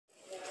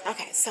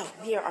Okay, so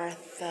here are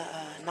the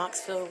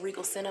Knoxville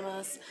Regal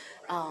Cinemas.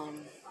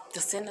 The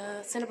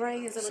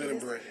Cinebarre, is that what it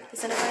is? The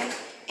Cinebarre.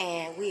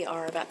 And we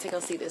are about to go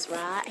see this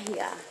right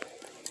here.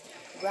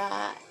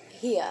 Right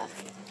here.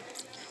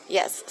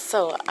 Yes,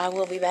 so I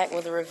will be back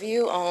with a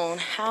review on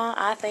how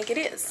I think it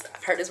is.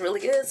 I've heard it's really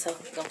good, so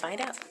we're going to find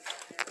out.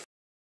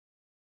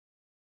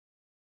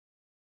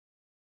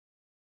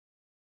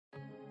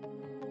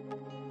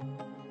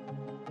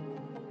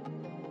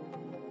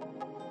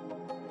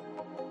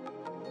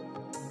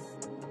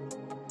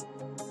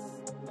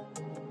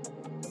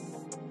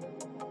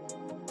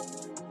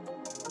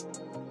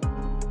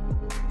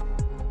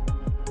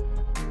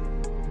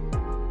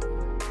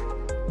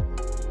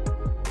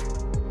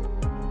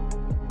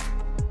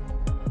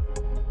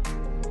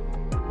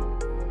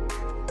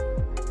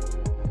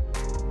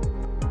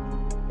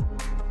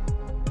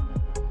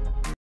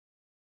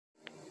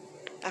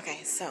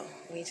 Okay, so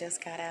we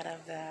just got out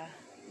of the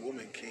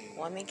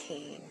Woman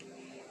King,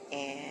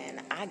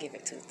 and I give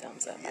it 2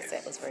 thumbs up. Yes. I said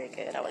it was very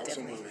good. I would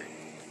definitely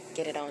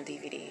get it on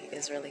DVD.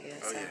 It's really good.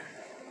 Oh, so yeah.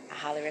 I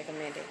highly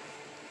recommend it.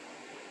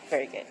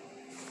 Very good.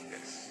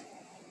 Yes.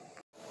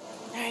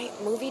 Alright,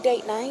 movie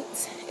date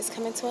night is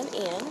coming to an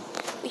end.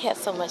 We had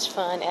so much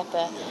fun at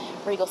the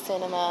Regal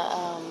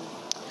Cinema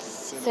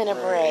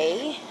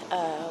Cinebarre.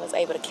 Was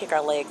able to kick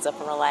our legs up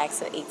and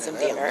relax and eat some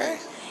dinner.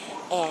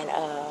 And,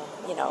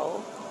 you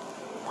know,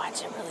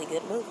 watching really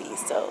good movies.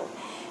 So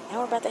now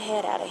we're about to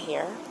head out of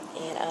here,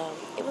 and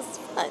it was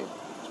fun. It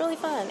was really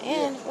fun,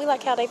 and we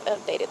like how they've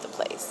updated the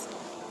place.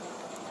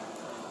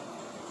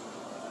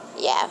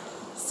 Yeah,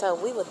 so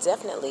we will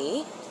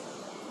definitely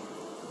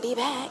be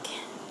back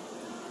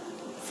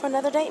for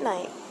another date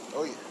night.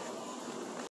 Oh yeah.